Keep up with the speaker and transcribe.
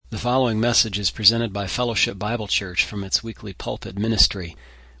following message is presented by Fellowship Bible Church from its weekly pulpit ministry.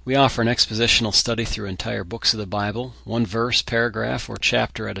 We offer an expositional study through entire books of the Bible, one verse, paragraph, or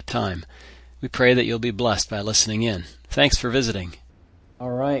chapter at a time. We pray that you'll be blessed by listening in. Thanks for visiting. All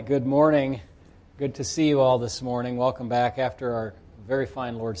right, good morning. Good to see you all this morning. Welcome back after our very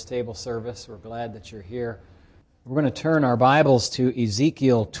fine Lord's Table service. We're glad that you're here. We're going to turn our Bibles to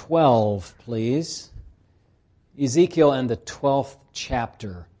Ezekiel 12, please. Ezekiel and the 12th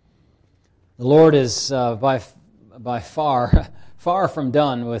chapter. The Lord is by far from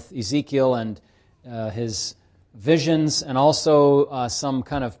done with Ezekiel and his visions, and also some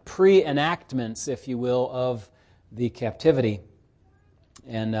kind of pre-enactments, if you will, of the captivity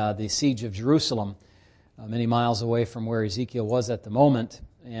and the siege of Jerusalem, many miles away from where Ezekiel was at the moment.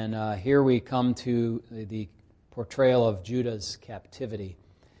 And here we come to the portrayal of Judah's captivity.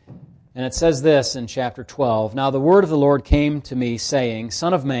 And it says this in chapter 12, "Now the word of the Lord came to me, saying,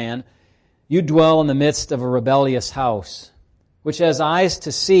 Son of man, you dwell in the midst of a rebellious house, which has eyes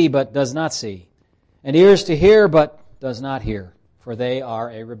to see but does not see, and ears to hear but does not hear, for they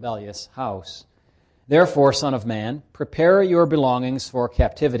are a rebellious house. Therefore, Son of man, prepare your belongings for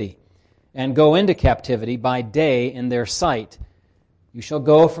captivity, and go into captivity by day in their sight. You shall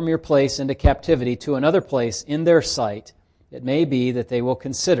go from your place into captivity to another place in their sight. It may be that they will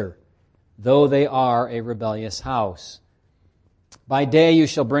consider, though they are a rebellious house. By day you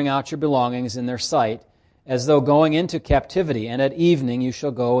shall bring out your belongings in their sight, as though going into captivity, and at evening you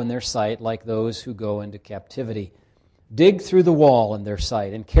shall go in their sight like those who go into captivity. Dig through the wall in their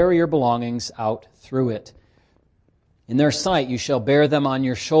sight, and carry your belongings out through it. In their sight you shall bear them on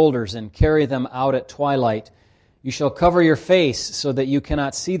your shoulders, and carry them out at twilight. You shall cover your face so that you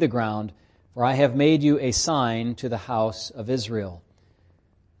cannot see the ground, for I have made you a sign to the house of Israel.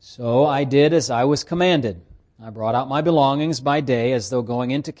 So I did as I was commanded. I brought out my belongings by day as though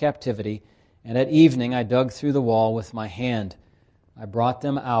going into captivity, and at evening I dug through the wall with my hand. I brought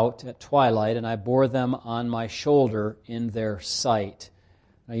them out at twilight, and I bore them on my shoulder in their sight."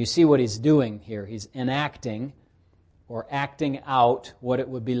 Now you see what he's doing here. He's enacting or acting out what it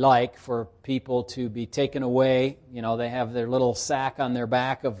would be like for people to be taken away. You know, they have their little sack on their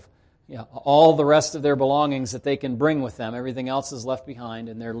back of all the rest of their belongings that they can bring with them. Everything else is left behind,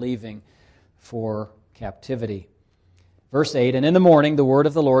 and they're leaving for captivity. Verse 8, "And in the morning the word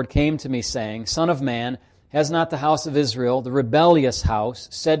of the Lord came to me, saying, Son of man, has not the house of Israel, the rebellious house,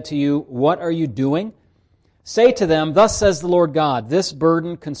 said to you, What are you doing? Say to them, Thus says the Lord God, This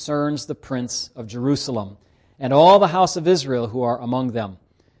burden concerns the prince of Jerusalem, and all the house of Israel who are among them.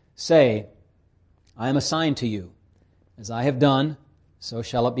 Say, I am assigned to you. As I have done, so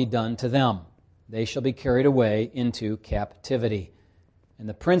shall it be done to them. They shall be carried away into captivity. And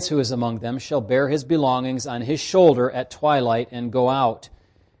the prince who is among them shall bear his belongings on his shoulder at twilight and go out.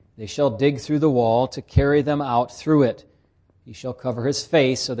 They shall dig through the wall to carry them out through it. He shall cover his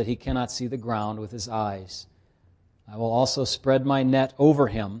face so that he cannot see the ground with his eyes. I will also spread my net over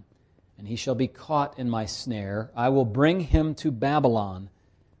him, and he shall be caught in my snare. I will bring him to Babylon,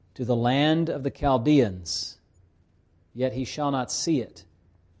 to the land of the Chaldeans. Yet he shall not see it,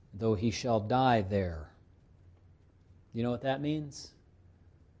 though he shall die there." You know what that means?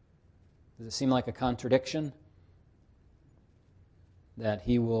 Does it seem like a contradiction? That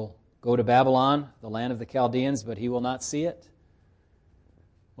he will go to Babylon, the land of the Chaldeans, but he will not see it?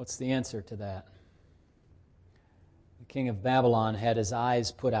 What's the answer to that? The king of Babylon had his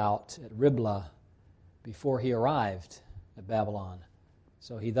eyes put out at Riblah before he arrived at Babylon.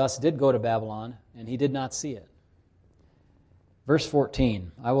 So he thus did go to Babylon, and he did not see it. Verse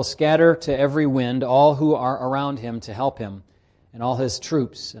 14, "I will scatter to every wind all who are around him to help him, and all his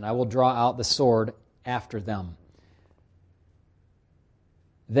troops, and I will draw out the sword after them.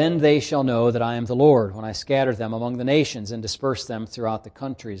 Then they shall know that I am the Lord, when I scatter them among the nations and disperse them throughout the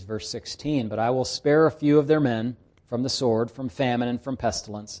countries." Verse 16, "But I will spare a few of their men from the sword, from famine, and from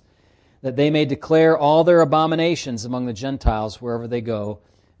pestilence, that they may declare all their abominations among the Gentiles wherever they go.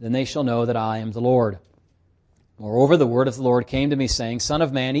 Then they shall know that I am the Lord. Moreover, the word of the Lord came to me, saying, Son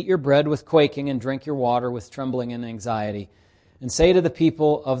of man, eat your bread with quaking, and drink your water with trembling and anxiety. And say to the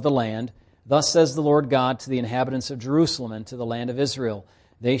people of the land, Thus says the Lord God to the inhabitants of Jerusalem and to the land of Israel,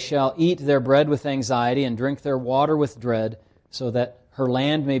 They shall eat their bread with anxiety and drink their water with dread, so that her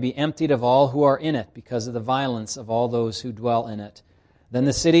land may be emptied of all who are in it, because of the violence of all those who dwell in it. Then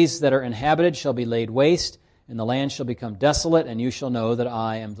the cities that are inhabited shall be laid waste, and the land shall become desolate, and you shall know that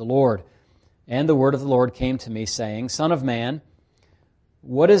I am the Lord. And the word of the Lord came to me, saying, Son of man,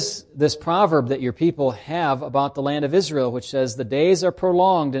 what is this proverb that your people have about the land of Israel, which says, The days are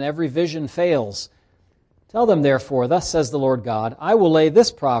prolonged, and every vision fails? Tell them, therefore, thus says the Lord God, I will lay this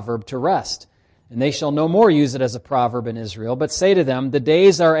proverb to rest, and they shall no more use it as a proverb in Israel, but say to them, the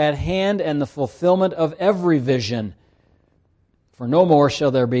days are at hand and the fulfillment of every vision. For no more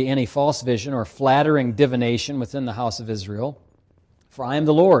shall there be any false vision or flattering divination within the house of Israel. For I am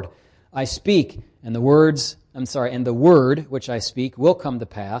the Lord. I speak, and the word which I speak will come to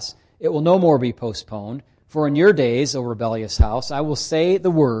pass. It will no more be postponed. For in your days, O rebellious house, I will say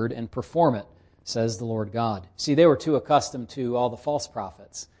the word and perform it, says the Lord God. See, they were too accustomed to all the false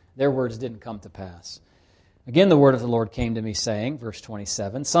prophets. Their words didn't come to pass. Again, the word of the Lord came to me, saying, verse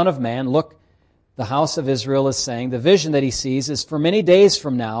 27, Son of man, look, the house of Israel is saying, the vision that he sees is for many days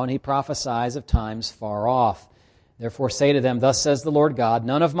from now, and he prophesies of times far off. Therefore say to them, thus says the Lord God,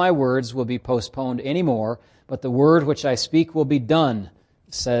 none of my words will be postponed any more, but the word which I speak will be done,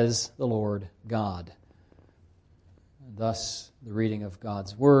 says the Lord God. Thus, the reading of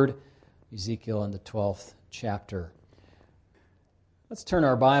God's word, Ezekiel in the 12th chapter. Let's turn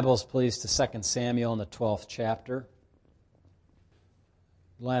our Bibles, please, to 2 Samuel in the 12th chapter.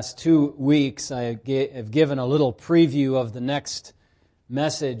 The last 2 weeks, I have given a little preview of the next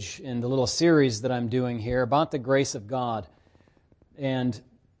message in the little series that I'm doing here about the grace of God. And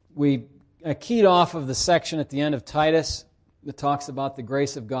we keyed off of the section at the end of Titus that talks about the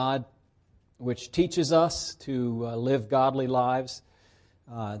grace of God, which teaches us to live godly lives.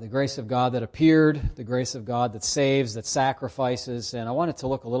 The grace of God that appeared, the grace of God that saves, that sacrifices. And I wanted to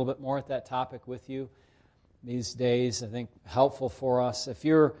look a little bit more at that topic with you these days. I think helpful for us. If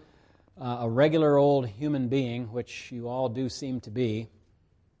you're a regular old human being, which you all do seem to be,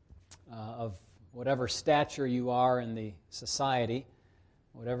 of whatever stature you are in the society,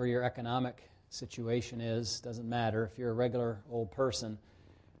 whatever your economic situation is, doesn't matter. If you're a regular old person,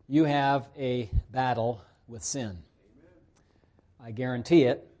 you have a battle with sin. I guarantee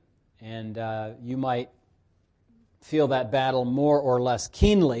it, and you might feel that battle more or less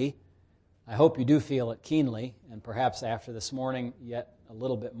keenly. I hope you do feel it keenly, and perhaps after this morning yet a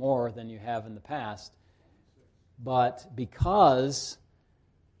little bit more than you have in the past. But because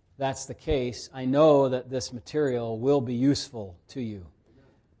that's the case, I know that this material will be useful to you.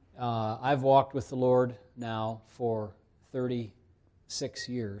 I've walked with the Lord now for 36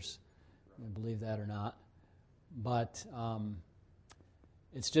 years. You believe that or not. But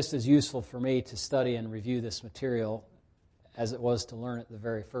it's just as useful for me to study and review this material as it was to learn it the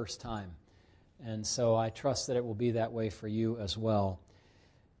very first time. And so I trust that it will be that way for you as well.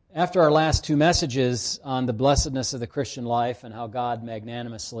 After our last 2 messages on the blessedness of the Christian life and how God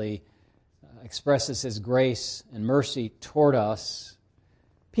magnanimously expresses His grace and mercy toward us,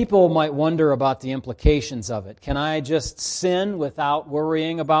 people might wonder about the implications of it. Can I just sin without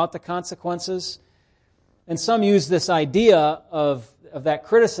worrying about the consequences? And some use this idea of that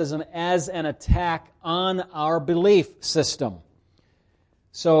criticism as an attack on our belief system.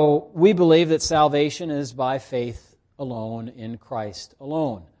 So we believe that salvation is by faith alone in Christ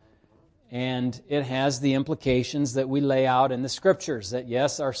alone. And it has the implications that we lay out in the Scriptures, that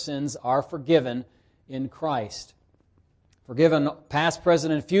yes, our sins are forgiven in Christ. Forgiven past,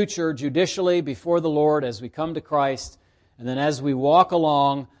 present, and future judicially before the Lord as we come to Christ. And then as we walk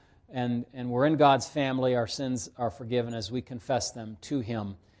along and we're in God's family, our sins are forgiven as we confess them to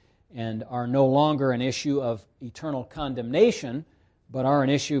Him and are no longer an issue of eternal condemnation, but are an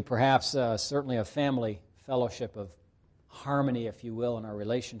issue perhaps certainly of family fellowship, of harmony, if you will, in our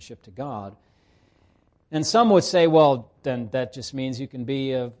relationship to God. And some would say, well, then that just means you can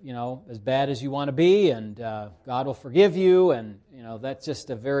be as bad as you want to be, and God will forgive you, and that's just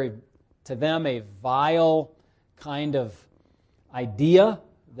to them, a vile kind of idea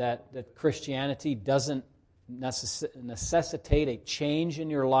that Christianity doesn't necessitate a change in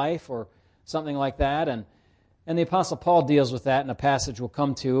your life or something like that. And the Apostle Paul deals with that in a passage we'll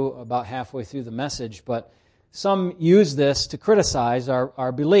come to about halfway through the message. But some use this to criticize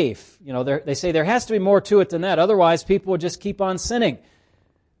our belief. They say there has to be more to it than that. Otherwise, people will just keep on sinning.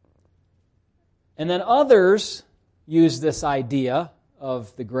 And then others use this idea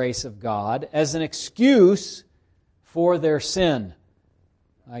of the grace of God as an excuse for their sin.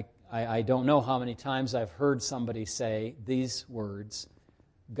 I don't know how many times I've heard somebody say these words,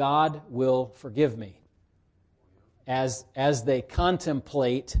 God will forgive me, as they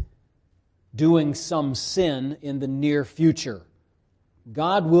contemplate doing some sin in the near future.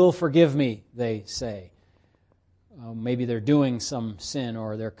 God will forgive me, they say. Maybe they're doing some sin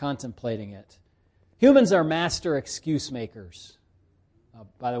or they're contemplating it. Humans are master excuse makers.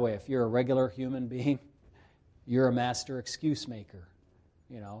 By the way, if you're a regular human being, you're a master excuse maker.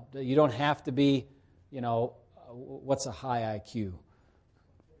 You don't have to be, what's a high IQ?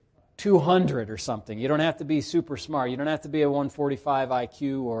 200 or something. You don't have to be super smart. You don't have to be a 145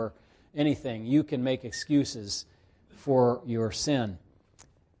 IQ or anything. You can make excuses for your sin.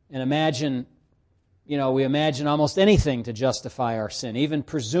 And imagine, we imagine almost anything to justify our sin, even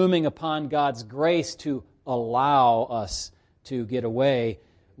presuming upon God's grace to allow us to get away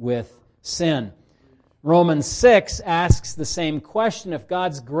with sin. Romans 6 asks the same question. If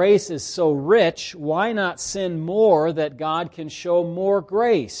God's grace is so rich, why not sin more that God can show more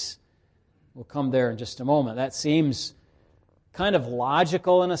grace? We'll come there in just a moment. That seems kind of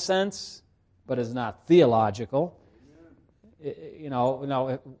logical in a sense, but is not theological.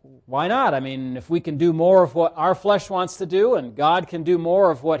 Why not? I mean, if we can do more of what our flesh wants to do and God can do more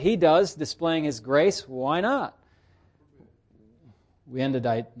of what He does, displaying His grace, why not? We ended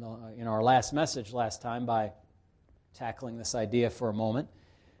our last message last time by tackling this idea for a moment.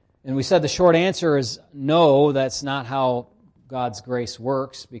 And we said the short answer is no, that's not how God's grace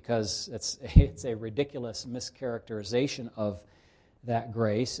works, because it's a ridiculous mischaracterization of that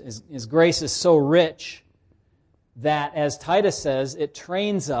grace. His grace is so rich that, as Titus says, it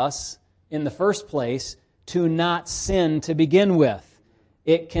trains us in the first place to not sin to begin with.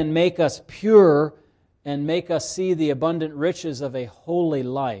 It can make us pure and make us see the abundant riches of a holy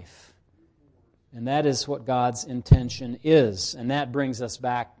life. And that is what God's intention is. And that brings us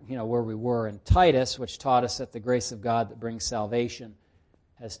back, where we were in Titus, which taught us that the grace of God that brings salvation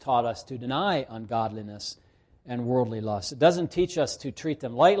has taught us to deny ungodliness and worldly lust. It doesn't teach us to treat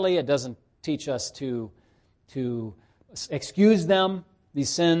them lightly. It doesn't teach us to excuse them, these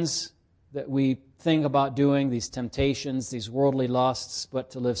sins that we think about doing, these temptations, these worldly lusts,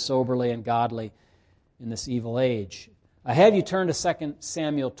 but to live soberly and godly in this evil age. I have you turn to 2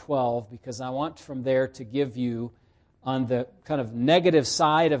 Samuel 12 because I want from there to give you, on the kind of negative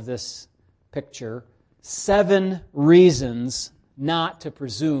side of this picture, 7 reasons not to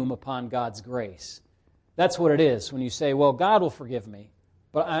presume upon God's grace. That's what it is when you say, well, God will forgive me,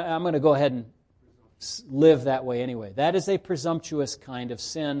 but I'm going to go ahead and live that way anyway. That is a presumptuous kind of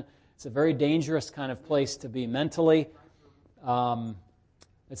sin. It's a very dangerous kind of place to be mentally.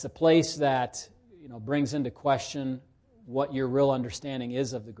 It's a place that brings into question what your real understanding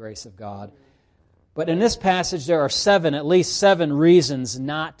is of the grace of God. But in this passage, there are at least seven reasons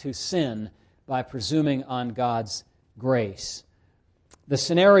not to sin by presuming on God's grace. The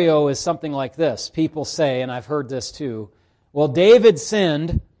scenario is something like this. People say, and I've heard this too, well, David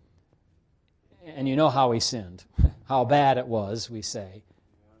sinned, and you know how he sinned, how bad it was, we say,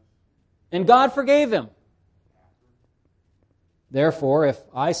 and God forgave him. Therefore, if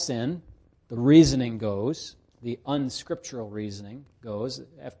I sin, the reasoning goes, the unscriptural reasoning goes,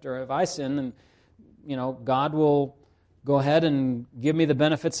 if I sin, then God will go ahead and give me the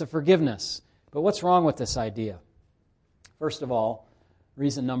benefits of forgiveness. But what's wrong with this idea? First of all,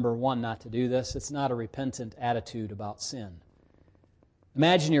 reason number 1 not to do this, it's not a repentant attitude about sin.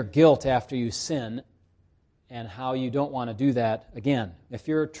 Imagine your guilt after you sin and how you don't want to do that again. If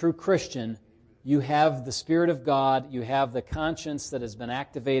you're a true Christian, you have the Spirit of God, you have the conscience that has been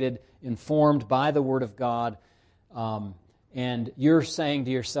activated, informed by the Word of God, and you're saying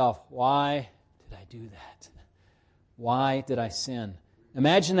to yourself, why did I do that? Why did I sin?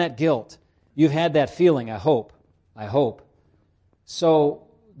 Imagine that guilt. You've had that feeling, I hope. So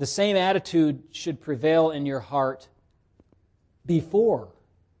the same attitude should prevail in your heart before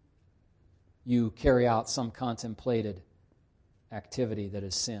you carry out some contemplated activity that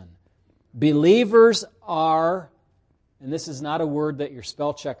is sin. Believers are, and this is not a word that your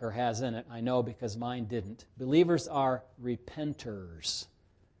spell checker has in it, I know because mine didn't. Believers are repenters.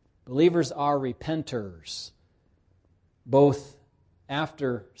 Believers are repenters, both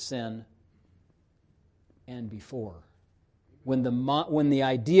after sin and before. When the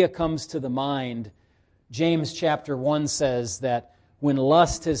idea comes to the mind, James chapter 1 says that when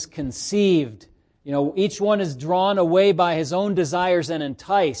lust is conceived, each one is drawn away by his own desires and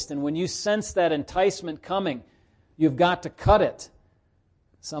enticed. And when you sense that enticement coming, you've got to cut it.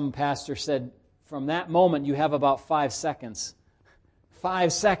 Some pastor said, from that moment you have about 5 seconds.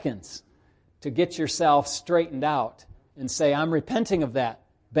 5 seconds to get yourself straightened out and say, I'm repenting of that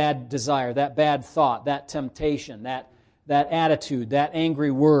bad desire, that bad thought, that temptation, that attitude, that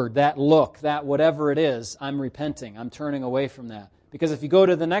angry word, that look, that whatever it is, I'm repenting. I'm turning away from that. Because if you go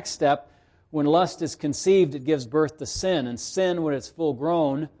to the next step, when lust is conceived, it gives birth to sin. And sin, when it's full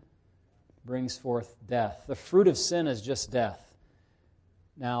grown, brings forth death. The fruit of sin is just death.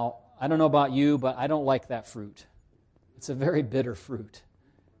 Now, I don't know about you, but I don't like that fruit. It's a very bitter fruit.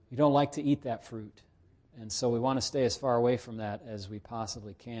 You don't like to eat that fruit. And so we want to stay as far away from that as we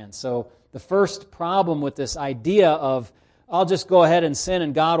possibly can. So the first problem with this idea of I'll just go ahead and sin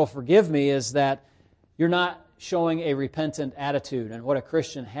and God will forgive me is that you're not showing a repentant attitude. And what a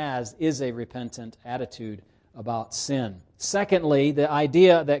Christian has is a repentant attitude about sin. Secondly, the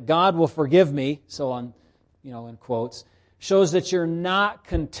idea that God will forgive me, so on, in quotes, shows that you're not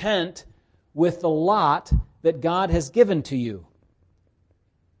content with the lot that God has given to you.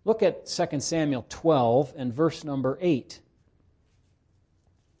 Look at 2 Samuel 12 and verse number 8.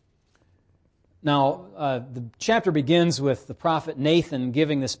 Now, the chapter begins with the prophet Nathan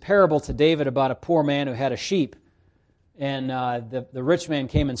giving this parable to David about a poor man who had a sheep. And the rich man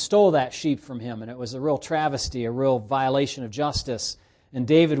came and stole that sheep from him. And it was a real travesty, a real violation of justice. And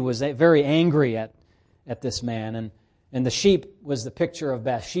David was very angry at this man. And the sheep was the picture of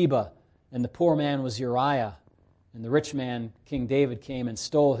Bathsheba. And the poor man was Uriah. And the rich man, King David, came and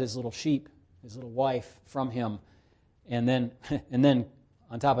stole his little sheep, his little wife, from him. And then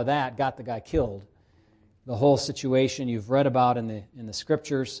on top of that, got the guy killed. The whole situation you've read about in the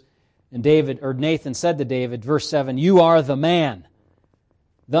Scriptures. And Nathan said to David, verse 7, "You are the man.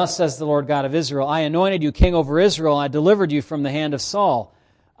 Thus says the Lord God of Israel, I anointed you king over Israel, I delivered you from the hand of Saul.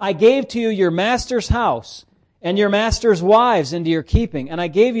 I gave to you your master's house and your master's wives into your keeping, and I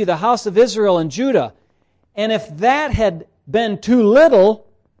gave you the house of Israel and Judah. And if that had been too little,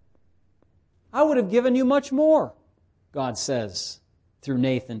 I would have given you much more," God says through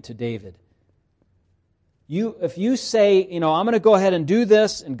Nathan to David. If you say, I'm going to go ahead and do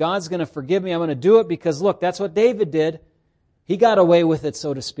this, and God's going to forgive me, I'm going to do it because, look, that's what David did. He got away with it,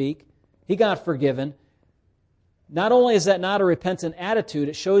 so to speak. He got forgiven. Not only is that not a repentant attitude,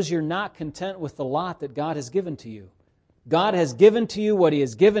 it shows you're not content with the lot that God has given to you. God has given to you what He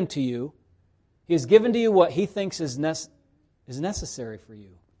has given to you. He has given to you what He thinks is necessary for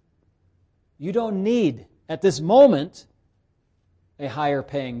you. You don't need, at this moment, a higher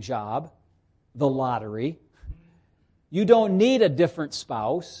paying job, the lottery. You don't need a different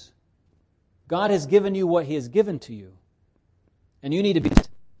spouse. God has given you what He has given to you. And you need to be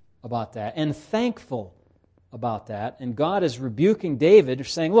about that and thankful about that. And God is rebuking David,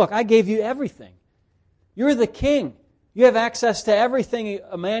 saying, look, I gave you everything. You're the king. You have access to everything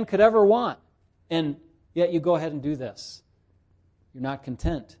a man could ever want. And yet you go ahead and do this. You're not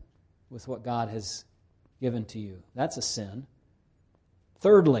content with what God has given to you. That's a sin.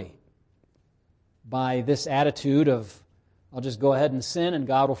 Thirdly, by this attitude of, I'll just go ahead and sin and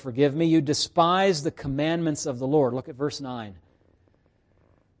God will forgive me, you despise the commandments of the Lord. Look at verse 9.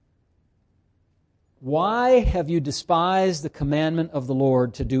 Why have you despised the commandment of the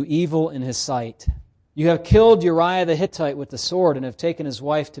Lord to do evil in His sight? You have killed Uriah the Hittite with the sword and have taken his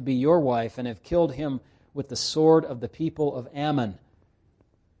wife to be your wife and have killed him with the sword of the people of Ammon.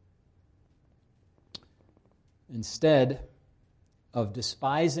 Instead of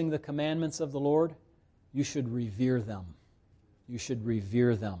despising the commandments of the Lord, you should revere them. You should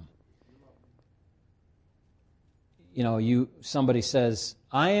revere them. Somebody says,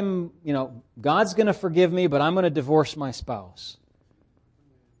 God's going to forgive me, but I'm going to divorce my spouse.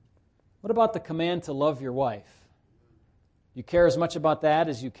 What about the command to love your wife? You care as much about that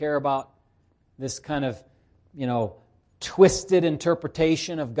as you care about this kind of, twisted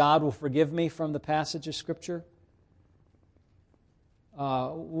interpretation of God will forgive me from the passage of Scripture?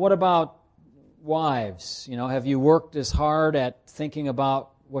 What about wives? Have you worked as hard at thinking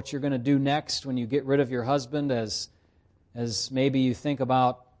about what you're going to do next when you get rid of your husband as maybe you think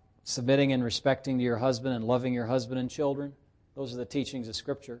about submitting and respecting to your husband and loving your husband and children? Those are the teachings of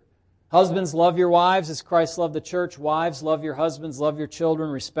Scripture. Husbands, love your wives as Christ loved the church. Wives, love your husbands, love your children,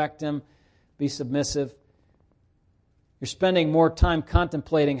 respect them, be submissive. You're spending more time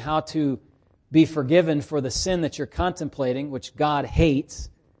contemplating how to be forgiven for the sin that you're contemplating, which God hates.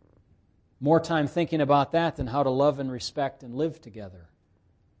 More time thinking about that than how to love and respect and live together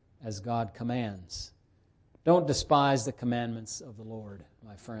as God commands. Don't despise the commandments of the Lord,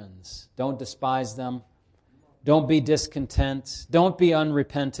 my friends. Don't despise them. Don't be discontent. Don't be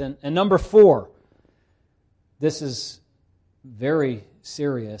unrepentant. And number 4, this is very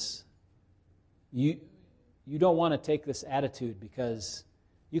serious. You don't want to take this attitude because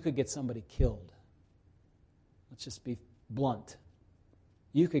you could get somebody killed. Let's just be blunt.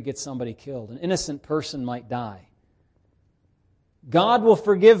 You could get somebody killed. An innocent person might die. God will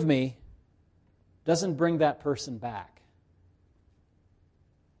forgive me doesn't bring that person back.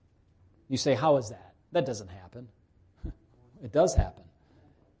 You say, how is that? That doesn't happen. It does happen.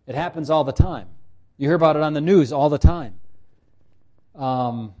 It happens all the time. You hear about it on the news all the time.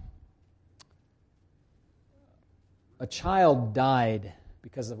 A child died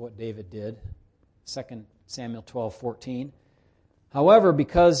because of what David did. 2 Samuel 12:14. However,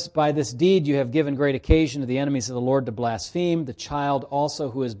 because by this deed you have given great occasion to the enemies of the Lord to blaspheme, the child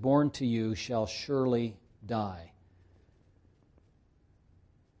also who is born to you shall surely die.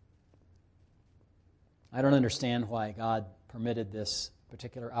 I don't understand why God permitted this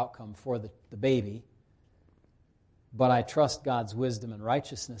particular outcome for the baby, but I trust God's wisdom and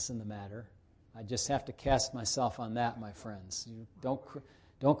righteousness in the matter. I just have to cast myself on that, my friends. You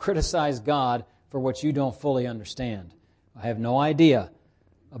don't criticize God for what you don't fully understand. I have no idea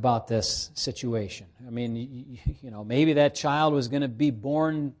about this situation. I mean, maybe that child was going to be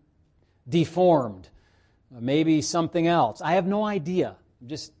born deformed, maybe something else. I have no idea. I'm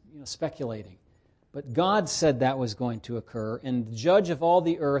just speculating. But God said that was going to occur, and the judge of all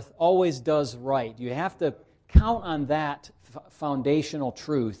the earth always does right. You have to count on that foundational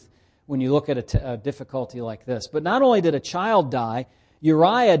truth when you look at a difficulty like this. But not only did a child die,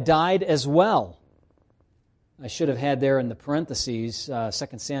 Uriah died as well. I should have had there in the parentheses 2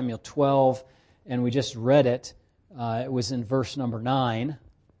 Samuel 12, and we just read it. It was in verse number 9.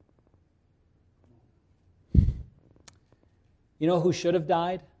 You know who should have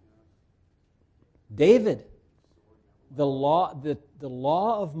died? David. The law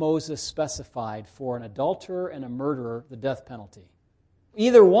of Moses specified for an adulterer and a murderer the death penalty.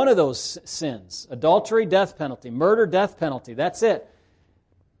 Either one of those sins, adultery, death penalty, murder, death penalty, that's it.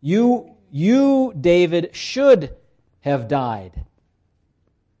 You, David, should have died.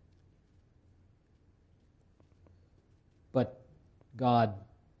 But God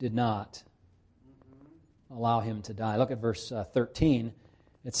did not allow him to die. Look at verse 13.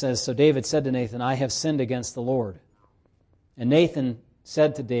 It says, "So David said to Nathan, I have sinned against the Lord. And Nathan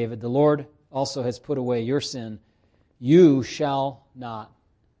said to David, the Lord also has put away your sin. You shall not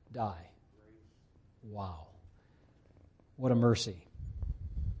die." Wow. What a mercy.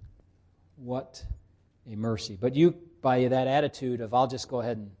 What a mercy. But you, by that attitude of, I'll just go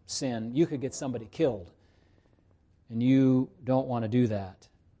ahead and sin, you could get somebody killed. And you don't want to do that.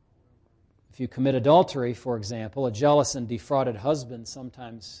 If you commit adultery, for example, a jealous and defrauded husband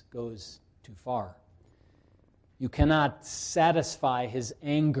sometimes goes too far. You cannot satisfy his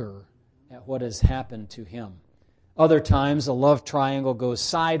anger at what has happened to him. Other times, a love triangle goes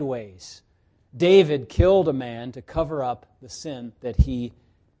sideways. David killed a man to cover up the sin that he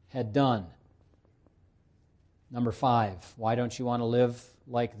had done. Number 5, why don't you want to live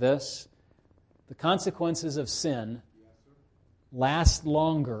like this? The consequences of sin last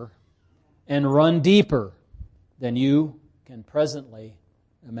longer and run deeper than you can presently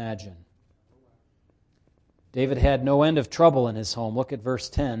imagine. David had no end of trouble in his home. Look at verse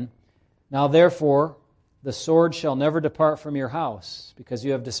 10. "Now therefore, the sword shall never depart from your house, because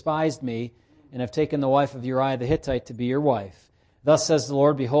you have despised me and have taken the wife of Uriah the Hittite to be your wife. Thus says the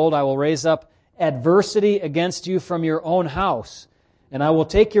Lord, behold, I will raise up adversity against you from your own house, and I will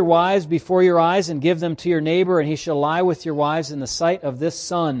take your wives before your eyes and give them to your neighbor, and he shall lie with your wives in the sight of this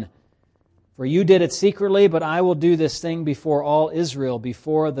sun. For you did it secretly, but I will do this thing before all Israel,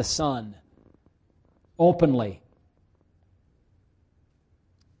 before the sun." Openly.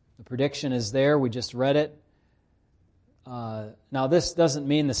 The prediction is there. We just read it. Now, this doesn't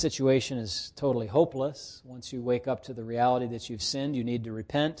mean the situation is totally hopeless. Once you wake up to the reality that you've sinned, you need to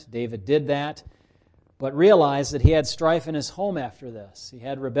repent. David did that. But realize that he had strife in his home after this. He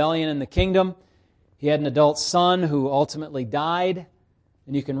had rebellion in the kingdom. He had an adult son who ultimately died.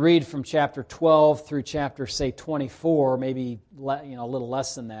 And you can read from chapter 12 through chapter, say, 24, maybe a little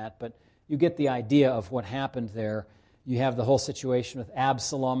less than that, but you get the idea of what happened there. You have the whole situation with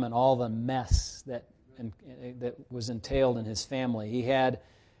Absalom and all the mess that was entailed in his family. He had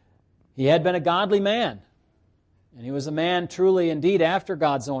been a godly man, and he was a man truly indeed after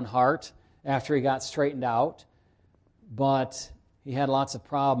God's own heart after he got straightened out, but he had lots of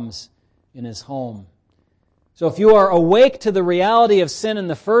problems in his home. So if you are awake to the reality of sin in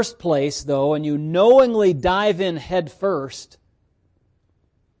the first place, though, and you knowingly dive in head first,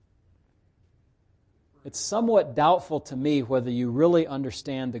 it's somewhat doubtful to me whether you really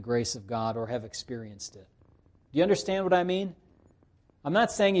understand the grace of God or have experienced it. Do you understand what I mean? I'm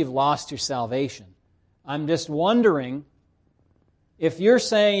not saying you've lost your salvation. I'm just wondering if you're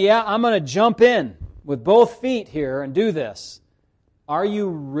saying, yeah, I'm going to jump in with both feet here and do this. Are you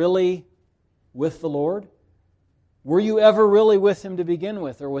really with the Lord? Were you ever really with Him to begin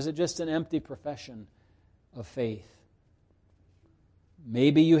with, or was it just an empty profession of faith?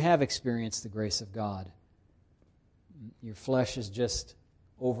 Maybe you have experienced the grace of God. Your flesh is just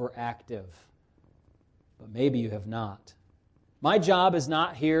overactive, but maybe you have not. My job is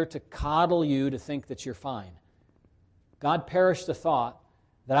not here to coddle you to think that you're fine. God perished the thought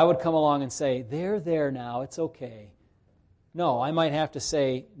that I would come along and say, there now, it's okay. No, I might have to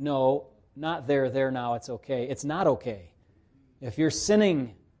say, no, not there now, it's okay. It's not okay. If you're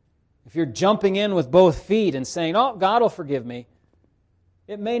sinning, if you're jumping in with both feet and saying, oh, God will forgive me,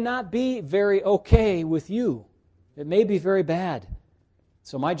 it may not be very okay with you. It may be very bad.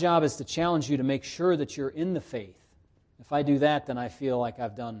 So my job is to challenge you to make sure that you're in the faith. If I do that, then I feel like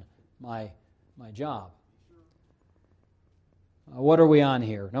I've done my job. What are we on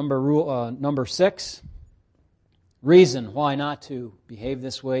here? Number 6. Reason why not to behave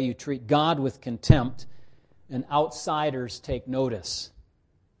this way. You treat God with contempt, and outsiders take notice.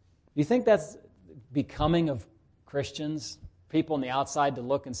 Do you think that's becoming of Christians? People on the outside to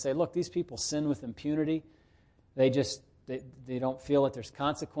look and say, look, these people sin with impunity. They don't feel that there's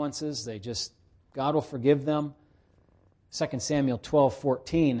consequences. God will forgive them. 2 Samuel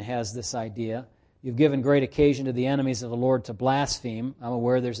 12:14 has this idea. You've given great occasion to the enemies of the Lord to blaspheme. I'm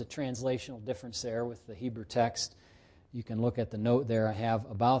aware there's a translational difference there with the Hebrew text. You can look at the note there I have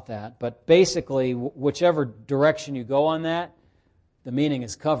about that. But basically, whichever direction you go on that, the meaning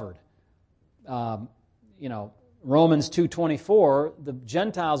is covered. Romans 2:24, the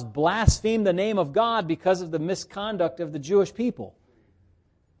Gentiles blaspheme the name of God because of the misconduct of the Jewish people.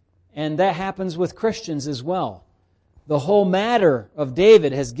 And that happens with Christians as well. The whole matter of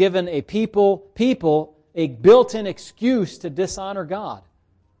David has given a people a built-in excuse to dishonor God.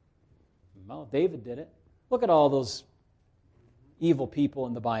 Well, David did it. Look at all those evil people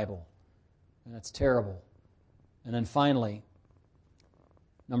in the Bible. And that's terrible. And then finally,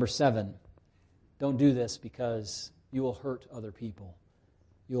 number 7, don't do this because you will hurt other people.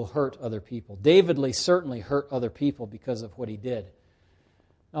 You will hurt other people. David certainly hurt other people because of what he did.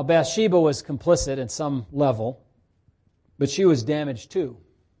 Now, Bathsheba was complicit in some level, but she was damaged too.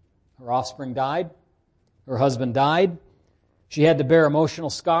 Her offspring died. Her husband died. She had to bear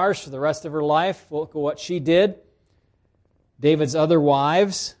emotional scars for the rest of her life. Look at what she did. David's other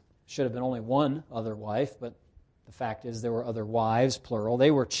wives, should have been only one other wife, but the fact is there were other wives, plural.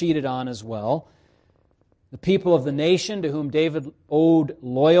 They were cheated on as well. The people of the nation to whom David owed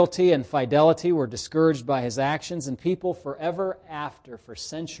loyalty and fidelity were discouraged by his actions, and people forever after, for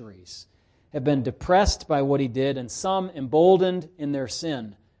centuries, have been depressed by what he did, and some emboldened in their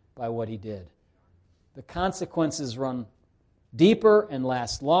sin by what he did. The consequences run deeper and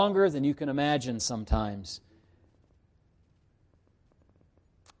last longer than you can imagine sometimes.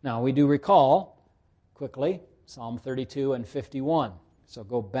 Now, we do recall, quickly, Psalm 32 and 51. So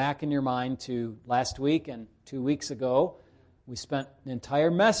go back in your mind to last week and 2 weeks ago. We spent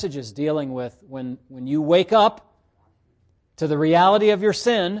entire messages dealing with when you wake up to the reality of your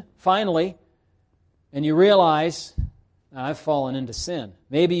sin, finally, and you realize, I've fallen into sin.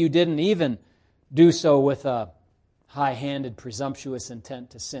 Maybe you didn't even do so with a high-handed, presumptuous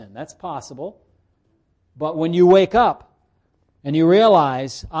intent to sin. That's possible. But when you wake up and you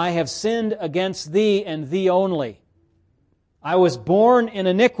realize, I have sinned against Thee and Thee only. I was born in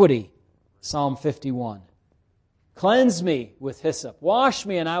iniquity, Psalm 51. Cleanse me with hyssop. Wash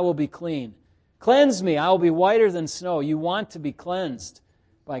me and I will be clean. Cleanse me, I will be whiter than snow. You want to be cleansed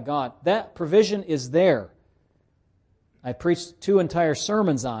by God. That provision is there. I preached 2 entire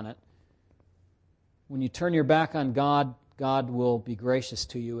sermons on it. When you turn your back on God, God will be gracious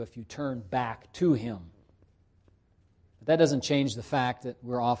to you if you turn back to Him. But that doesn't change the fact that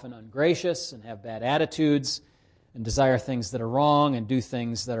we're often ungracious and have bad attitudes and desire things that are wrong and do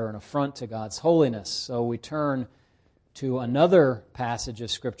things that are an affront to God's holiness. So we turn to another passage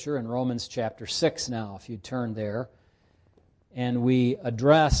of Scripture in Romans chapter 6 now, if you turn there. And we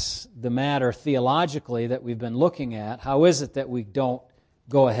address the matter theologically that we've been looking at. How is it that we don't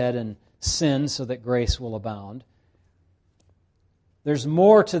go ahead and sin so that grace will abound? There's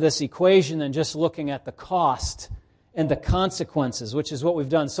more to this equation than just looking at the cost and the consequences, which is what we've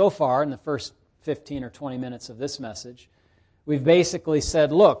done so far in the first 15 or 20 minutes of this message. We've basically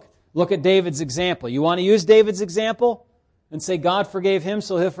said, look at David's example. You want to use David's example and say God forgave him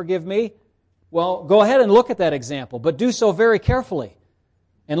so He'll forgive me? Well, go ahead and look at that example, but do so very carefully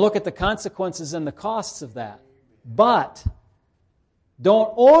and look at the consequences and the costs of that. But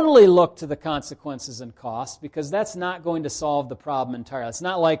don't only look to the consequences and costs, because that's not going to solve the problem entirely. It's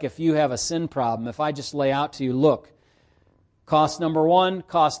not like if you have a sin problem, if I just lay out to you, look, cost number 1,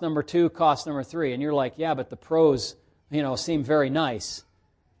 cost number 2, cost number 3, and you're like, yeah, but the pros, seem very nice.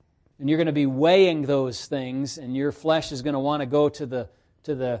 And you're going to be weighing those things, and your flesh is going to want to go to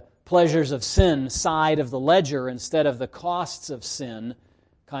the pleasures of sin side of the ledger instead of the costs of sin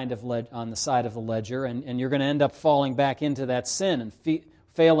kind of on the side of the ledger, and you're going to end up falling back into that sin and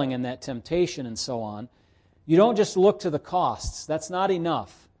failing in that temptation and so on. You don't just look to the costs. That's not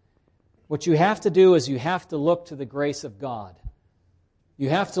enough. what you have to do is you have to look to the grace of God. You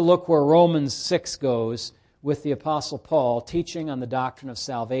have to look where Romans 6 goes with the Apostle Paul teaching on the doctrine of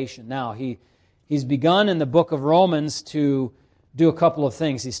salvation. Now, he's begun in the book of Romans to do a couple of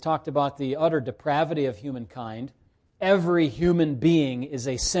things. He's talked about the utter depravity of humankind. Every human being is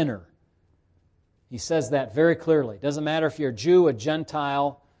a sinner. He says that very clearly. It doesn't matter if you're a Jew, a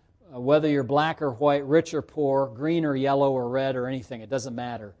Gentile, whether you're black or white, rich or poor, green or yellow or red or anything. It doesn't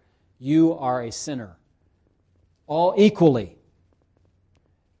matter. You are a sinner. All equally.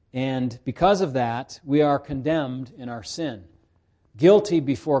 And because of that, we are condemned in our sin. Guilty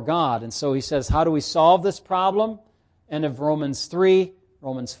before God. And so he says, how do we solve this problem? End of Romans 3,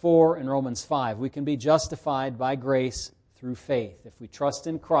 Romans 4, and Romans 5. We can be justified by grace through faith. If we trust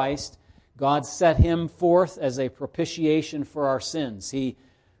in Christ, God set Him forth as a propitiation for our sins. He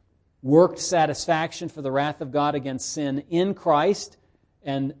worked satisfaction for the wrath of God against sin in Christ,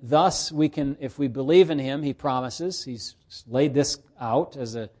 and thus we can, if we believe in Him, He promises, He's laid this out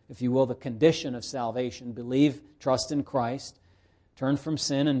as a, if you will, the condition of salvation. Believe, trust in Christ, turn from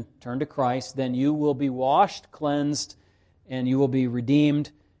sin and turn to Christ, then you will be washed, cleansed, and you will be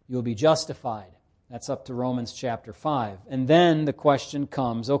redeemed, you will be justified. That's up to Romans chapter 5. And then the question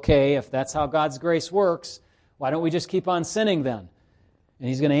comes, okay, if that's how God's grace works, why don't we just keep on sinning then? And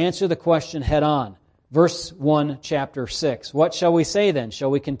he's going to answer the question head on. Verse 1, chapter 6. What shall we say then? Shall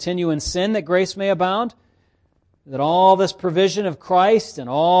we continue in sin that grace may abound? That all this provision of Christ and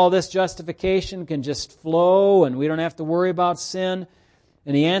all this justification can just flow and we don't have to worry about sin?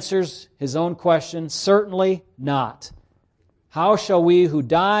 And he answers his own question, certainly not. How shall we who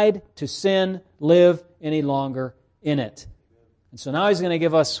died to sin live any longer in it? And so now he's going to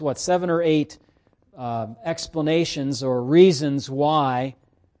give us, 7 or 8 explanations or reasons why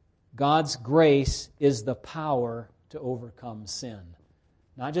God's grace is the power to overcome sin.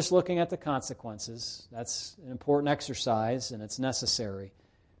 Not just looking at the consequences. That's an important exercise and it's necessary.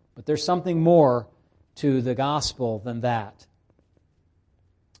 But there's something more to the gospel than that.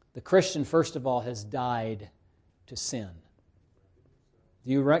 The Christian, first of all, has died to sin.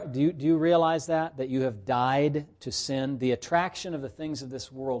 Do you realize that? That you have died to sin? The attraction of the things of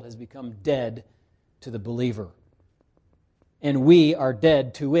this world has become dead to the believer. And we are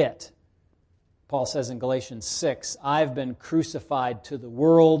dead to it. Paul says in Galatians 6, I've been crucified to the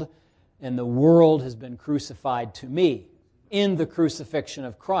world, and the world has been crucified to me in the crucifixion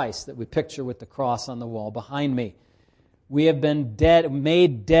of Christ that we picture with the cross on the wall behind me. We have been dead,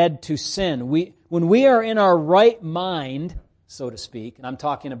 made dead to sin. When we are in our right mind, so to speak, and I'm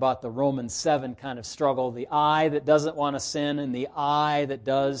talking about the Romans 7 kind of struggle, the I that doesn't want to sin and the I that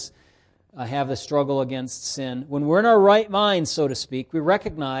does have the struggle against sin. When we're in our right mind, so to speak, we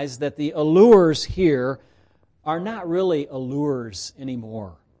recognize that the allures here are not really allures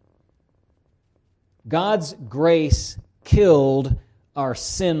anymore. God's grace killed our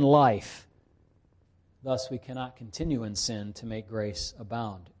sin life. Thus, we cannot continue in sin to make grace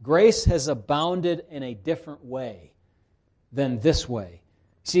abound. Grace has abounded in a different way than this way.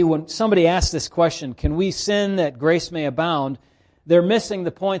 See, when somebody asks this question, can we sin that grace may abound? They're missing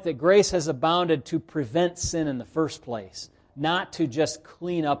the point that grace has abounded to prevent sin in the first place, not to just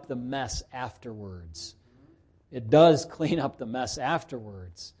clean up the mess afterwards. It does clean up the mess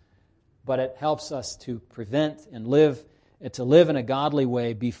afterwards, but it helps us to prevent and live in a godly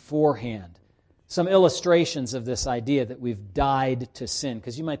way beforehand. Some illustrations of this idea that we've died to sin,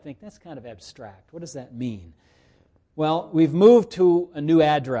 because you might think that's kind of abstract. What does that mean? Well, we've moved to a new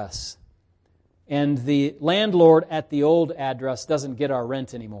address, and the landlord at the old address doesn't get our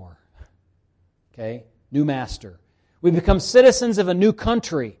rent anymore. Okay? New master. We become citizens of a new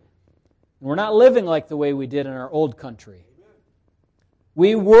country. And we're not living like the way we did in our old country.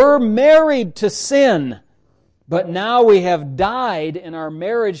 We were married to sin, but now we have died and our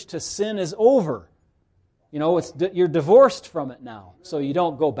marriage to sin is over. You know, you're divorced from it now, so you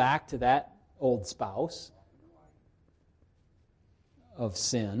don't go back to that old spouse of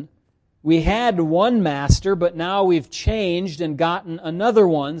sin. We had one master, but now we've changed and gotten another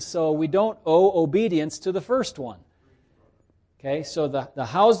one, so we don't owe obedience to the first one. Okay, so the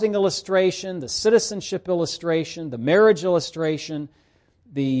housing illustration, the citizenship illustration, the marriage illustration,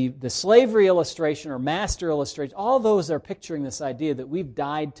 the slavery illustration or master illustration, all those are picturing this idea that we've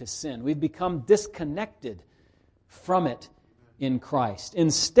died to sin. We've become disconnected from it in Christ.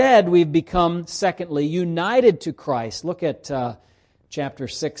 Instead, we've become, secondly, united to Christ. Look at chapter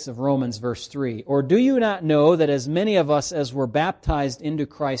 6 of Romans, verse 3. Or do you not know that as many of us as were baptized into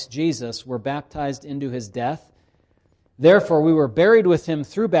Christ Jesus were baptized into His death? Therefore, we were buried with Him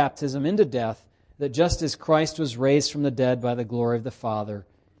through baptism into death, that just as Christ was raised from the dead by the glory of the Father,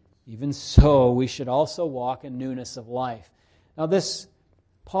 even so we should also walk in newness of life. Now this,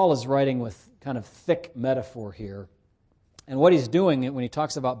 Paul is writing with kind of thick metaphor here. And what he's doing when he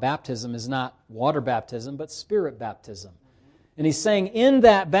talks about baptism is not water baptism, but spirit baptism. And he's saying in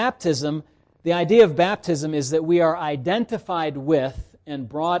that baptism, the idea of baptism is that we are identified with and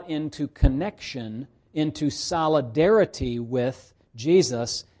brought into connection, into solidarity with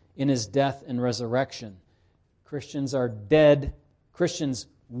Jesus in His death and resurrection. Christians are dead. Christians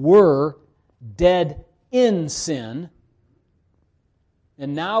were dead in sin,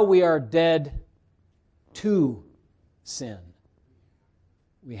 and now we are dead to sin.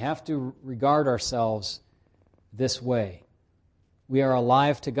 We have to regard ourselves this way. We are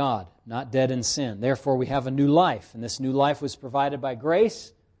alive to God, not dead in sin. Therefore, we have a new life, and this new life was provided by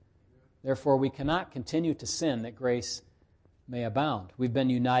grace. Therefore, we cannot continue to sin that grace may abound. We've been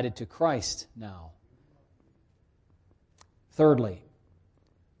united to Christ now. Thirdly,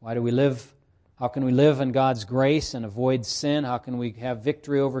 why do we live? How can we live in God's grace and avoid sin? How can we have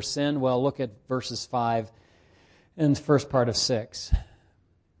victory over sin? Well, look at verses 5 and the first part of 6.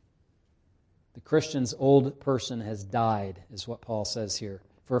 The Christian's old person has died, is what Paul says here.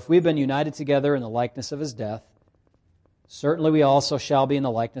 For if we've been united together in the likeness of His death, certainly we also shall be in the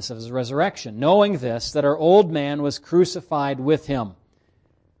likeness of His resurrection, knowing this, that our old man was crucified with Him,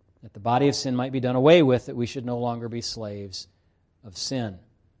 that the body of sin might be done away with, that we should no longer be slaves of sin.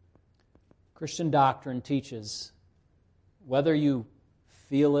 Christian doctrine teaches, whether you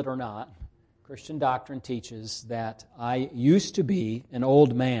feel it or not, Christian doctrine teaches that I used to be an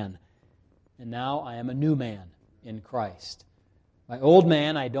old man, and now I am a new man in Christ. By old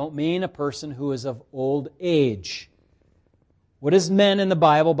man, I don't mean a person who is of old age. What is meant in the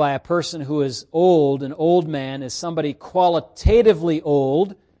Bible by a person who is old, an old man, is somebody qualitatively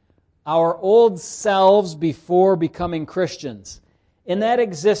old, our old selves before becoming Christians. In that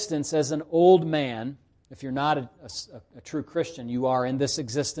existence as an old man, if you're not a true Christian, you are in this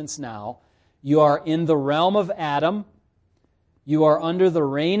existence now. You are in the realm of Adam. You are under the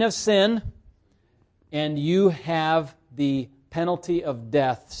reign of sin. And you have the penalty of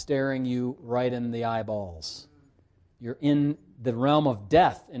death staring you right in the eyeballs. You're in the realm of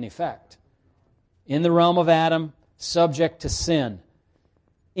death, in effect. In the realm of Adam, subject to sin.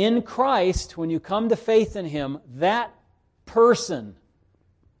 In Christ, when you come to faith in Him, that person,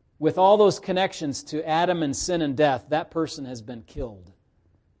 with all those connections to Adam and sin and death, that person has been killed.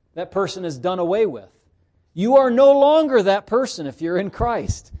 That person is done away with. You are no longer that person if you're in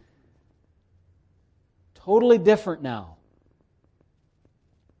Christ. Totally different now.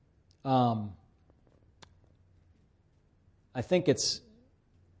 I think it's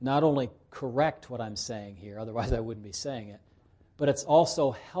not only correct what I'm saying here, otherwise I wouldn't be saying it, but it's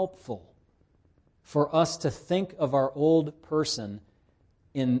also helpful for us to think of our old person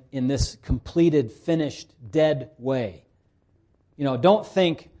in this completed, finished, dead way. You know, don't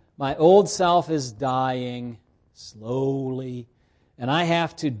think my old self is dying slowly, and I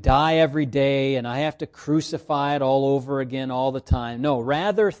have to die every day, and I have to crucify it all over again all the time. No,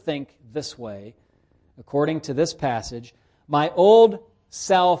 rather think this way, according to this passage, my old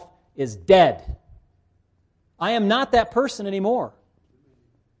self is dead. I am not that person anymore.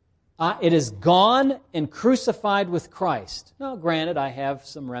 It is gone and crucified with Christ. Now, granted, I have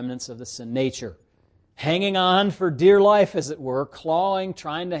some remnants of the sin nature, hanging on for dear life, as it were, clawing,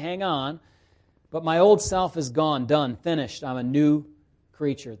 trying to hang on. But my old self is gone, done, finished. I'm a new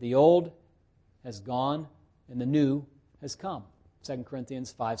creature. The old has gone and the new has come. 2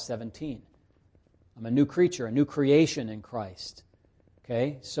 Corinthians 5:17. I'm a new creature, a new creation in Christ.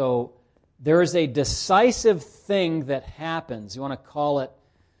 Okay, so there is a decisive thing that happens. You want to call it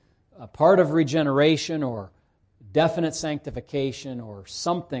a part of regeneration or definite sanctification or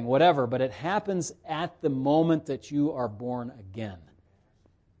something, whatever, but it happens at the moment that you are born again.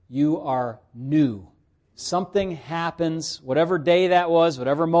 You are new. Something happens, whatever day that was,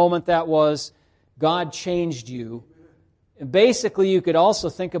 whatever moment that was, God changed you. And basically, you could also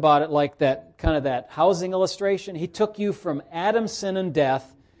think about it like that kind of that housing illustration. He took you from Adam's sin and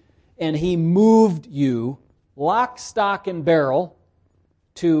death, and He moved you, lock, stock, and barrel,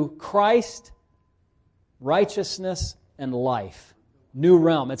 to Christ, righteousness, and life. New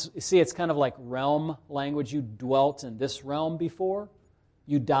realm. It's kind of like realm language. You dwelt in this realm before.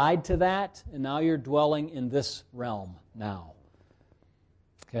 You died to that, and now you're dwelling in this realm now.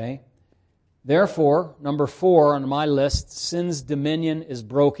 Okay? Therefore, number 4 on my list, sin's dominion is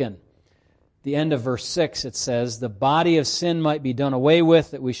broken. The end of verse 6, it says, the body of sin might be done away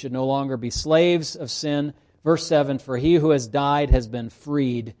with, that we should no longer be slaves of sin. Verse 7, for he who has died has been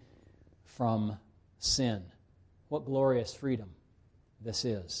freed from sin. What glorious freedom. this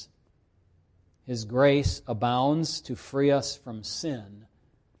is. His grace abounds to free us from sin.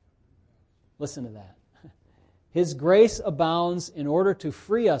 Listen to that. His grace abounds in order to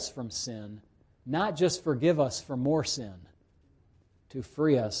free us from sin, not just forgive us for more sin, to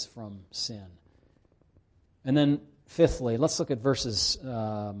free us from sin. And then fifthly, let's look at verses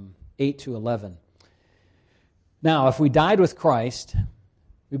 8 to 11. Now, if we died with Christ,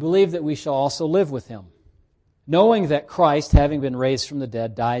 we believe that we shall also live with Him, knowing that Christ, having been raised from the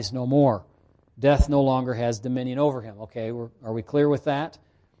dead, dies no more. Death no longer has dominion over Him. Okay, are we clear with that?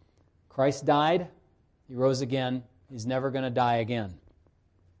 Christ died. He rose again. He's never going to die again.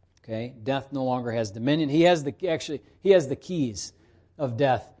 Okay, death no longer has dominion. He has the keys of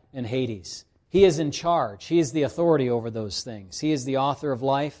death and Hades. He is in charge. He is the authority over those things. He is the author of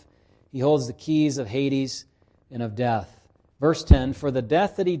life. He holds the keys of Hades and of death. Verse 10, for the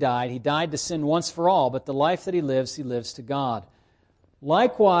death that He died to sin once for all, but the life that He lives to God.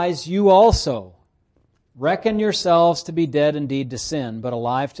 Likewise, you also reckon yourselves to be dead indeed to sin, but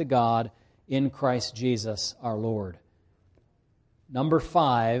alive to God in Christ Jesus our Lord. Number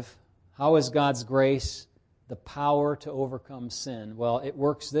 5, how is God's grace the power to overcome sin? Well, it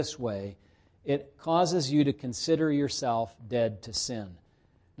works this way. It causes you to consider yourself dead to sin.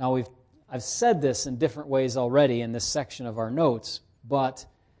 Now, I've said this in different ways already in this section of our notes, but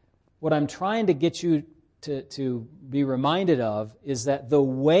what I'm trying to get you to be reminded of is that the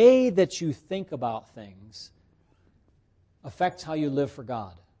way that you think about things affects how you live for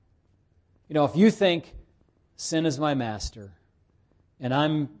God. You know, if you think sin is my master and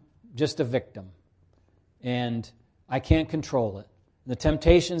I'm just a victim and I can't control it, the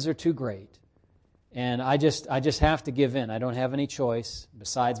temptations are too great, and I just have to give in. I don't have any choice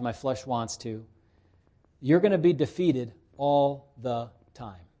besides my flesh wants to. You're going to be defeated all the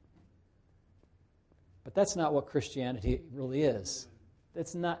time. But that's not what Christianity really is.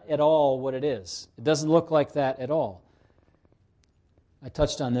 That's not at all what it is. It doesn't look like that at all. I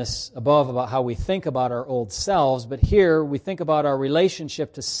touched on this above about how we think about our old selves, but here we think about our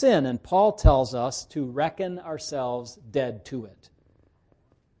relationship to sin, and Paul tells us to reckon ourselves dead to it.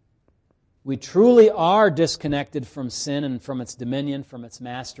 We truly are disconnected from sin and from its dominion, from its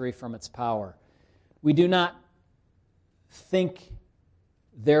mastery, from its power. We do not think,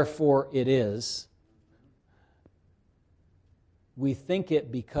 therefore it is. We think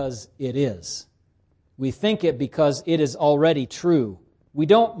it because it is. We think it because it is already true. We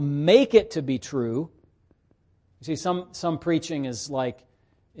don't make it to be true. You see, some preaching is like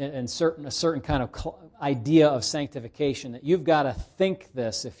a certain kind of idea of sanctification, that you've got to think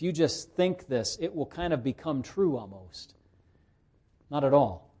this. If you just think this, it will kind of become true almost. Not at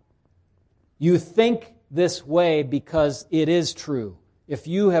all. You think this way because it is true. If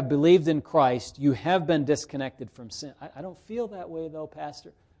you have believed in Christ, you have been disconnected from sin. I don't feel that way, though,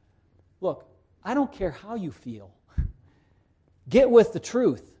 Pastor. Look, I don't care how you feel. Get with the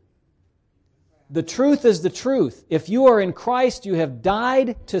truth. The truth is the truth. If you are in Christ, you have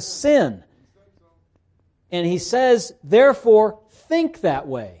died to sin. And he says, therefore, think that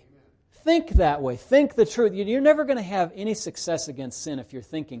way. Think that way. Think the truth. You're never going to have any success against sin if you're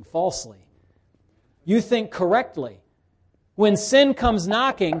thinking falsely. You think correctly. When sin comes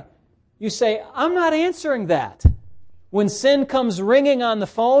knocking, you say, I'm not answering that. When sin comes ringing on the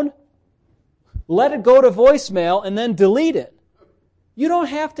phone, let it go to voicemail and then delete it. You don't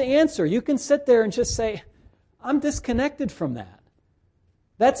have to answer. You can sit there and just say, I'm disconnected from that.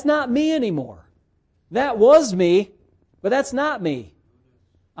 That's not me anymore. That was me, but that's not me.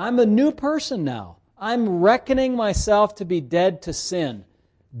 I'm a new person now. I'm reckoning myself to be dead to sin,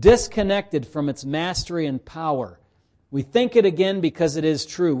 disconnected from its mastery and power. We think it again because it is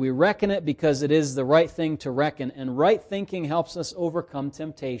true. We reckon it because it is the right thing to reckon. And right thinking helps us overcome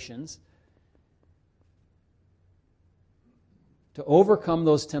temptations. To overcome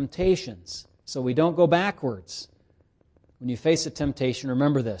those temptations so we don't go backwards. When you face a temptation,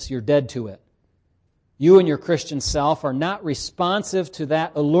 remember this, you're dead to it. You and your Christian self are not responsive to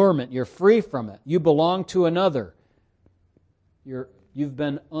that allurement. You're free from it. You belong to another. You've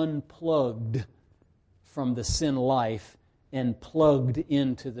been unplugged from the sin life and plugged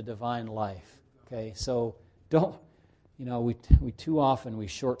into the divine life. Okay, so don't, we too often we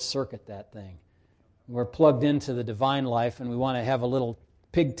short circuit that thing. We're plugged into the divine life, and we want to have a little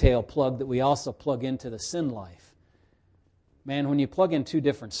pigtail plug that we also plug into the sin life. Man, when you plug in two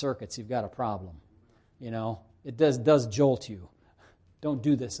different circuits, you've got a problem. It does jolt you. Don't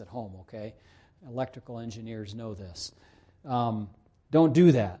do this at home, okay? Electrical engineers know this. Don't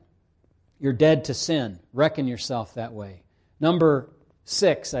do that. You're dead to sin. Reckon yourself that way. Number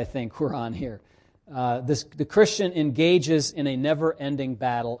 6, I think we're on here. the Christian engages in a never-ending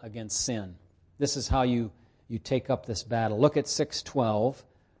battle against sin. This is how you take up this battle. Look at 6:12.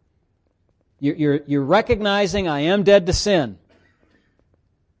 You're recognizing I am dead to sin.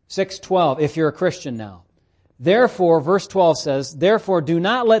 6:12, if you're a Christian now. Therefore, verse 12 says, therefore do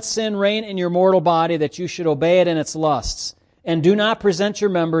not let sin reign in your mortal body, that you should obey it in its lusts. And do not present your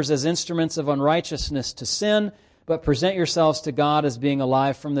members as instruments of unrighteousness to sin, but present yourselves to God as being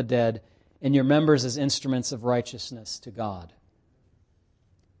alive from the dead, and your members as instruments of righteousness to God.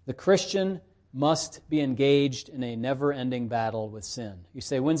 The Christian must be engaged in a never-ending battle with sin. You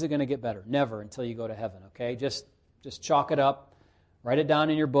say, when's it going to get better? Never, until you go to heaven, okay? Just chalk it up. Write it down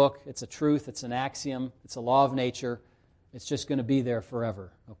in your book. It's a truth. It's an axiom. It's a law of nature. It's just going to be there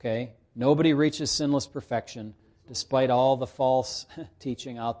forever, okay? Nobody reaches sinless perfection, despite all the false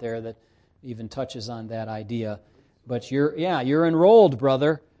teaching out there that even touches on that idea. But you're enrolled,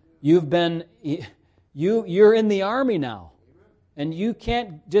 brother. You're in the army now. And you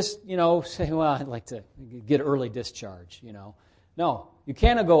can't just, say, well, I'd like to get early discharge, No, you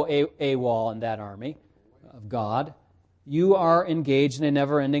can't go AWOL in that army of God. You are engaged in a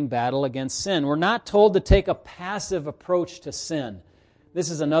never-ending battle against sin. We're not told to take a passive approach to sin. This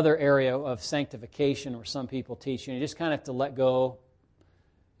is another area of sanctification where some people teach you just kind of have to let go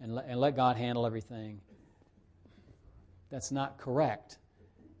and let God handle everything. That's not correct.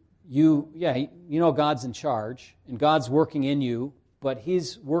 God's in charge, and God's working in you, but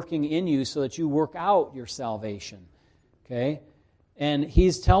He's working in you so that you work out your salvation. Okay? And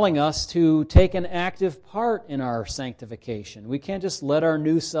He's telling us to take an active part in our sanctification. We can't just let our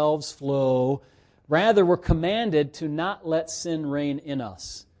new selves flow. Rather, we're commanded to not let sin reign in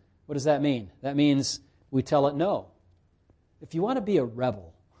us. What does that mean? That means we tell it no. If you want to be a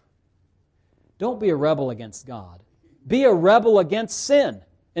rebel, don't be a rebel against God. Be a rebel against sin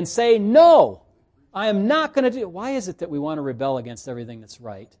and say, no, I am not going to do it. Why is it that we want to rebel against everything that's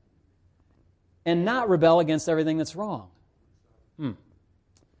right and not rebel against everything that's wrong?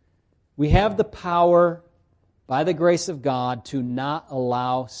 We have the power, by the grace of God, to not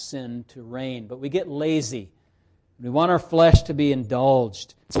allow sin to reign. But we get lazy. We want our flesh to be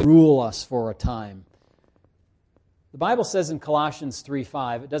indulged, to rule us for a time. The Bible says in Colossians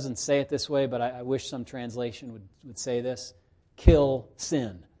 3:5, it doesn't say it this way, but I wish some translation would say this, kill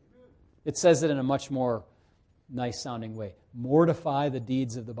sin. It says it in a much more nice-sounding way. Mortify the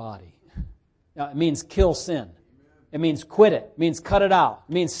deeds of the body. Now, it means kill sin. It means quit it. It means cut it out.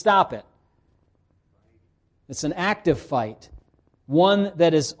 It means stop it. It's an active fight, one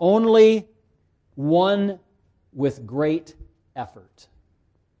that is only won with great effort.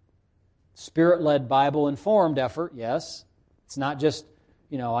 Spirit-led, Bible-informed effort, yes. It's not just,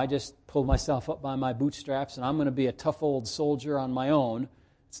 I just pulled myself up by my bootstraps and I'm going to be a tough old soldier on my own.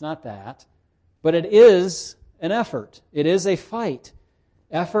 It's not that. But it is an effort. It is a fight.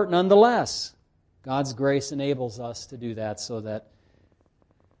 Effort nonetheless. God's grace enables us to do that so that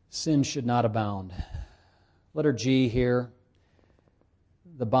sin should not abound. Letter G here.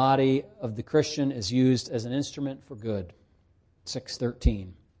 The body of the Christian is used as an instrument for good.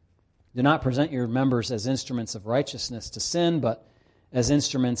 6:13. Do not present your members as instruments of righteousness to sin, but as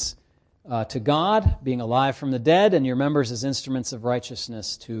instruments to God, being alive from the dead, and your members as instruments of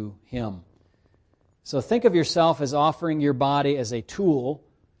righteousness to Him. So think of yourself as offering your body as a tool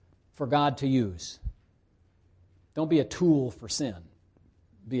for God to use. Don't be a tool for sin.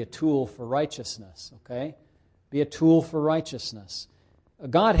 Be a tool for righteousness, okay? Be a tool for righteousness.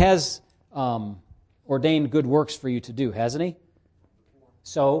 God has ordained good works for you to do, hasn't He?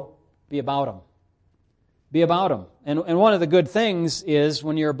 So, be about them. Be about them. And one of the good things is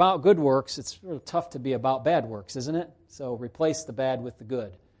when you're about good works, it's really tough to be about bad works, isn't it? So replace the bad with the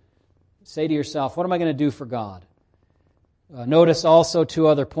good. Say to yourself, what am I going to do for God? Notice also two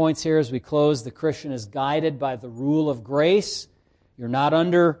other points here as we close. The Christian is guided by the rule of grace. You're not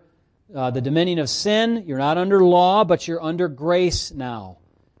under the dominion of sin. You're not under law, but you're under grace now.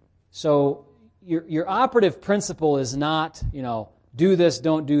 So your operative principle is not, do this,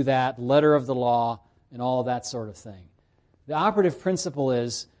 don't do that, letter of the law, and all of that sort of thing. The operative principle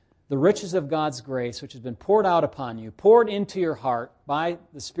is the riches of God's grace, which has been poured out upon you, poured into your heart by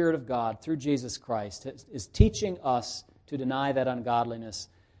the Spirit of God through Jesus Christ, is teaching us to deny that ungodliness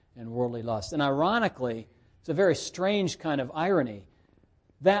and worldly lust. And ironically, it's a very strange kind of irony.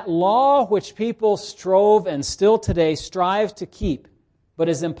 That law which people strove and still today strive to keep, but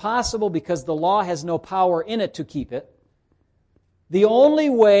is impossible because the law has no power in it to keep it, the only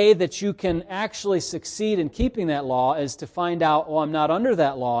way that you can actually succeed in keeping that law is to find out, I'm not under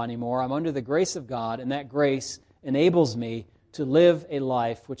that law anymore. I'm under the grace of God, and that grace enables me to live a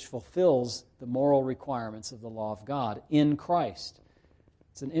life which fulfills the moral requirements of the law of God in Christ.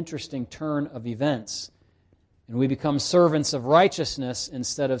 It's an interesting turn of events. And we become servants of righteousness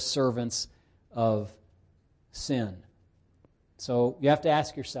instead of servants of sin. So you have to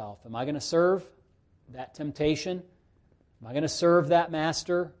ask yourself, am I going to serve that temptation? Am I going to serve that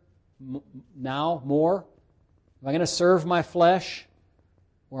master now more? Am I going to serve my flesh?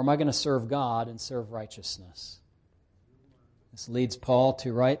 Or am I going to serve God and serve righteousness? This leads Paul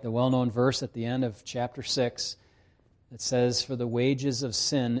to write the well-known verse at the end of chapter 6 that says, "For the wages of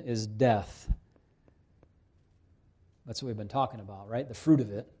sin is death." That's what we've been talking about, right? The fruit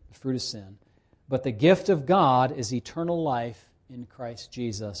of it, the fruit of sin. "But the gift of God is eternal life in Christ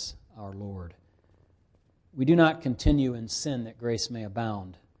Jesus our Lord." We do not continue in sin that grace may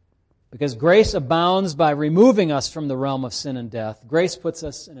abound. Because grace abounds by removing us from the realm of sin and death. Grace puts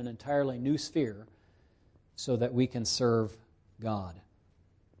us in an entirely new sphere so that we can serve God.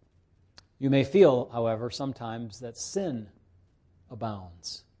 You may feel, however, sometimes that sin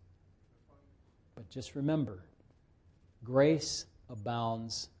abounds. But just remember, grace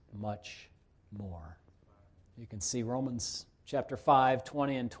abounds much more. You can see Romans chapter 5,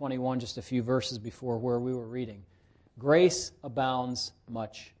 20 and 21, just a few verses before where we were reading. Grace abounds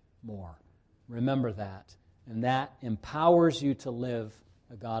much more. Remember that. And that empowers you to live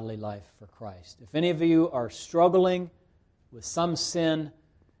a godly life for Christ. If any of you are struggling with some sin,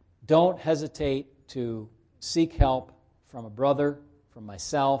 don't hesitate to seek help from a brother, from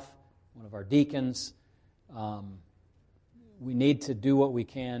myself, one of our deacons. We need to do what we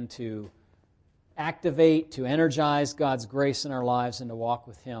can to activate, to energize God's grace in our lives and to walk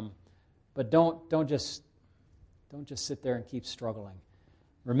with Him. But don't just sit there and keep struggling.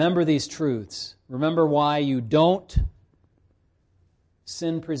 Remember these truths. Remember why you don't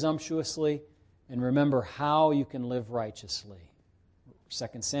sin presumptuously, and remember how you can live righteously.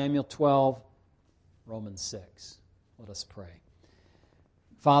 2 Samuel 12, Romans 6. Let us pray.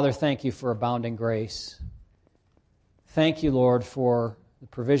 Father, thank you for abounding grace. Thank you, Lord, for the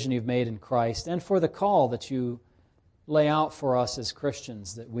provision you've made in Christ and for the call that you lay out for us as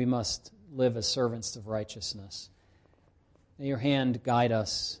Christians, that we must live as servants of righteousness. May your hand guide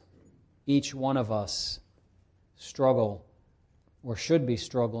us. Each one of us struggle or should be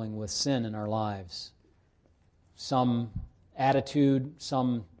struggling with sin in our lives. Some attitude,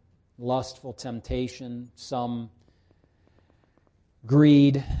 some lustful temptation, some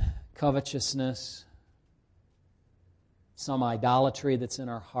greed, covetousness, some idolatry that's in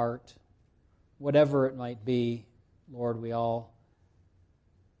our heart. Whatever it might be, Lord, we all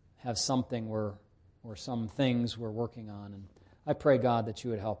have something or some things we're working on. And I pray, God, that you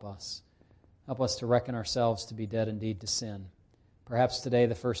would help us. Help us to reckon ourselves to be dead indeed to sin. Perhaps today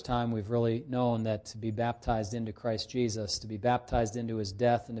the first time we've really known that to be baptized into Christ Jesus, to be baptized into His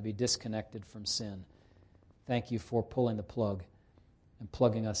death, and to be disconnected from sin. Thank you for pulling the plug and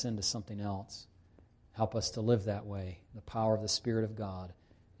plugging us into something else. Help us to live that way, the power of the Spirit of God.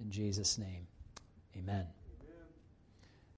 In Jesus' name, amen.